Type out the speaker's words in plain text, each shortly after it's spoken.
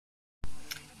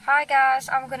Hi guys,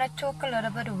 I'm gonna talk a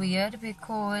little bit weird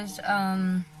because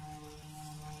I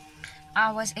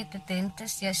was at the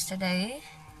dentist yesterday,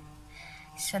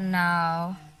 so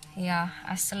now yeah,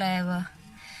 I still have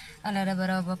a little bit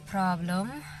of a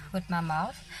problem with my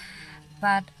mouth,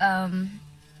 but I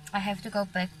have to go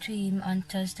back to him on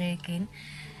Thursday again.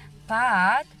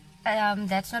 But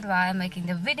that's not why I'm making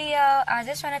the video. I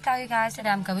just want to tell you guys that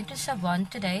I'm going to Shavonne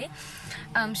today.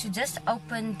 She just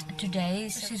opened today,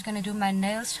 so she's gonna do my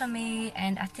nails for me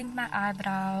and I think my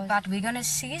eyebrows, but we're gonna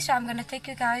see. So I'm gonna take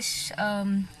you guys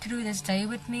through this day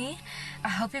with me. I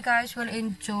hope you guys will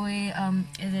enjoy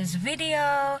this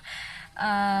video.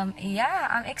 Yeah,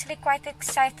 I'm actually quite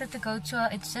excited to go to her.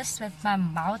 It's just that my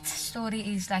mouth story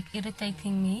is like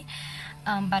irritating me,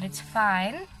 but it's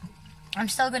fine. I'm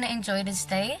still gonna enjoy this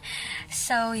day.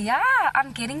 So yeah,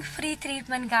 I'm getting free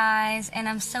treatment, guys, and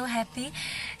I'm so happy.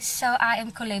 So I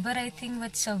am collaborating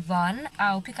with Shavonne.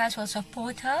 I hope you guys will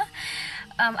support her.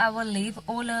 I will leave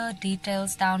all her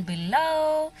details down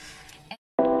below.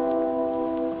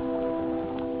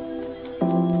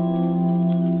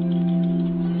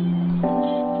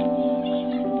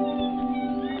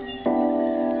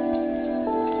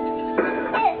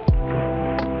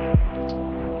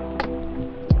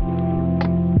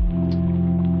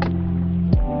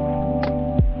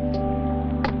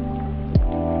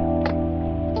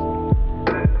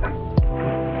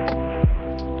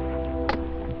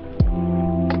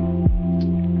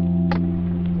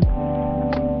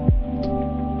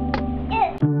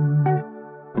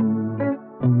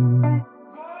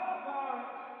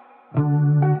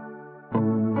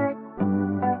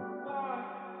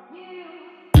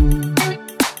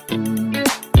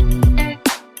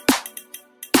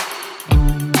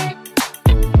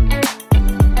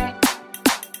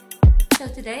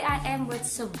 Today I am with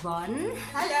Shavonne.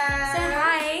 Hello. Say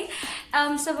hi.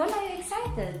 Shavonne, are you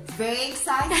excited? Very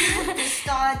excited to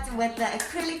start with the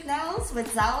acrylic nails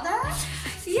with Zelda.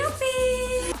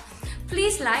 Yippee!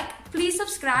 Please like, please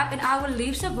subscribe, and I will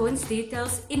leave Shavonne's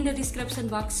details in the description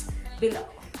box below.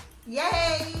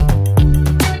 Yay!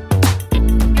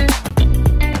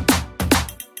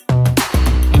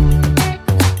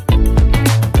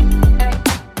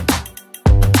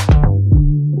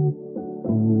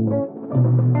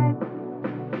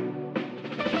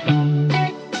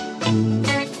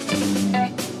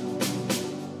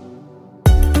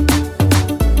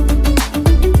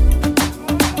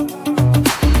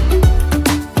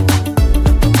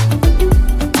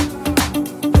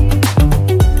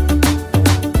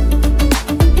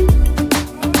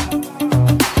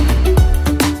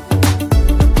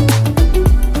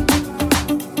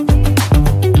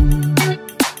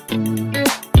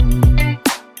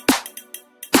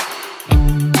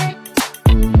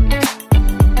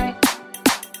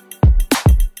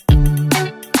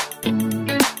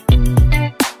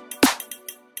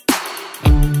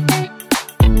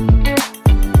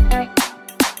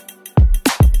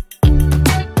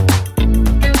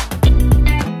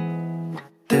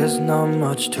 There's not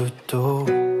much to do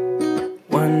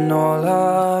when all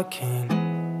I can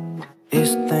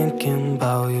is thinking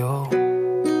about you.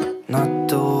 Not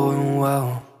doing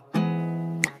well,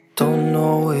 don't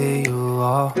know where you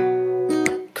are,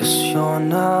 'cause you're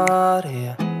not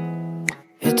here.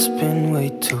 It's been way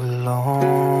too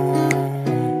long.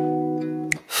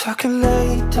 If I could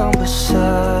lay down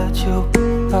beside you,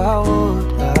 I would.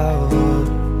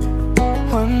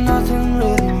 When nothing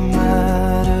really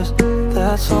matters,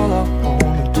 that's all I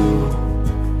wanna do.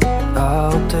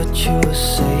 I hope that you are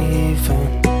safe and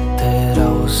that I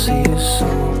will see you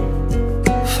soon.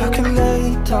 If I could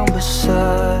lay down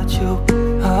beside you,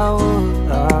 I would.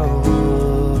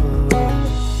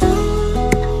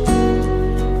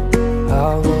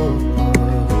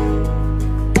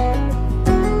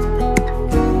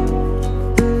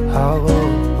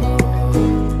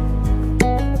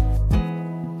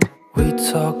 We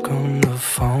talk on the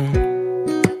phone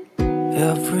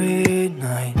every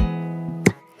night.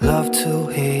 Love to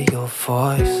hear your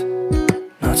voice.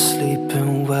 Not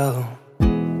sleeping well,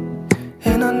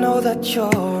 and I know that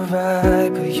you're right,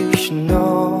 but you should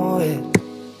know it.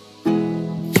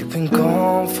 You've been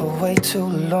gone for way too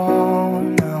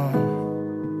long now.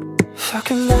 If I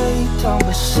could lay down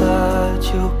beside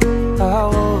you, I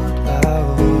would.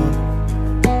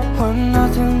 When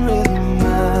nothing really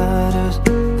matters,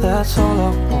 that's all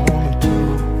I wanna do.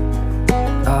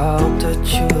 I hope that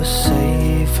you are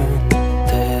safe and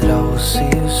that I will see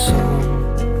you soon.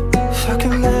 If I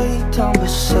could lay down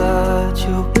beside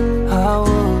you, I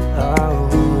would.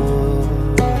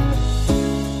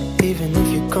 Even if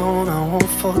you're gone, I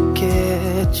won't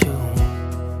forget you.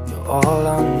 You're all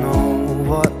I know,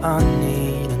 what I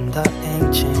need, and and I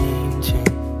ain't changing.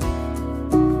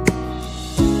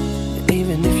 And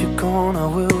even if you're gone, I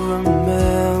will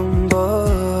remember.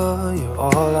 You're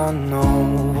all I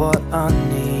know, what I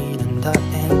need, and I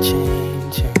ain't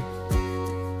changing.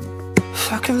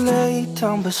 If I could lay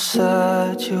down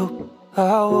beside you,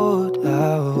 I would.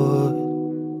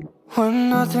 When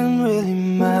nothing really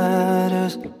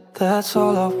matters, that's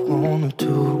all I wanna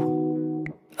do.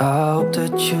 I hope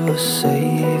that you're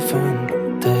safe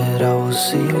and that I will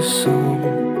see you soon.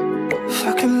 If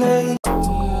I could lay.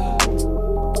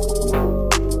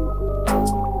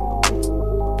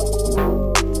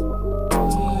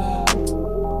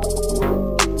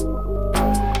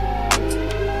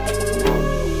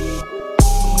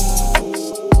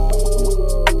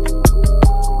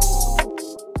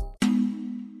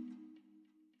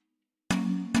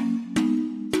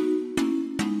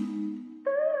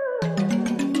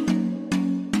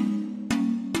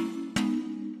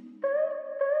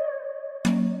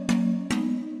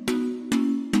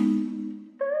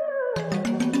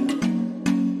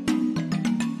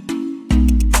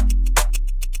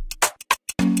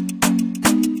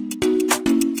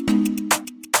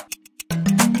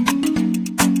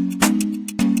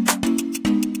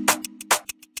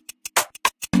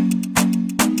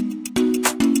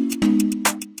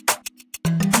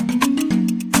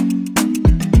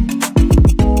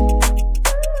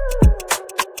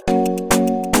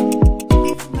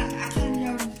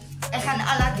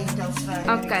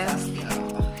 Okay.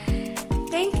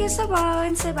 Thank you,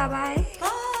 Shavonne. Say bye-bye. Bye.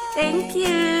 Thank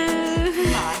you.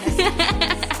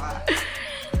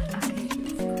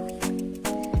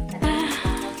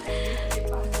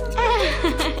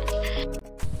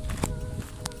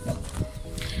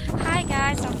 Hi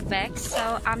guys, I'm back.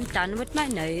 So I'm done with my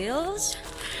nails.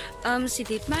 She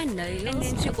did my nails and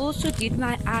then she also did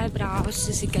my eyebrows.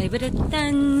 So she gave it a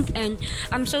tint, and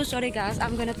I'm so sorry guys,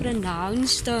 I'm gonna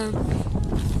pronounce the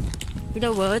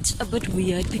words a bit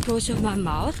weird because of my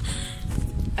mouth.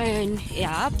 And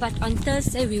yeah, but on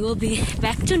Thursday we will be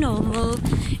back to normal.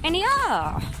 And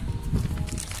yeah,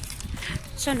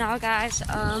 so now guys,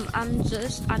 I'm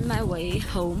just on my way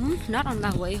home. Not on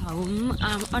my way home,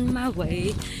 I'm on my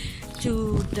way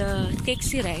to the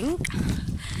taxi rank.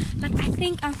 But I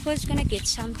think I'm first gonna get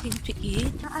something to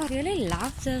eat. I really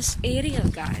love this area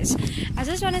guys. I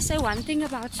just want to say one thing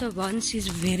about Shavonne. She's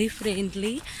very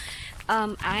friendly.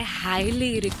 I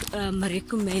highly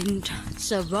recommend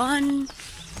Shavonne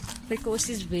because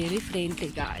she's very friendly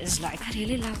guys. Like, I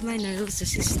really love my nails.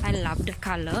 I love the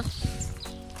color.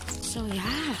 So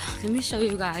yeah, let me show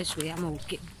you guys where I'm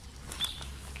walking.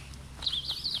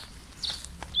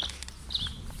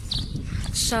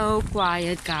 So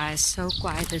quiet guys, so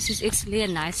quiet. This is actually a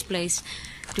nice place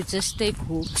to just take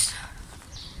walks.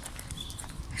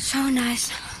 So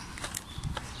nice.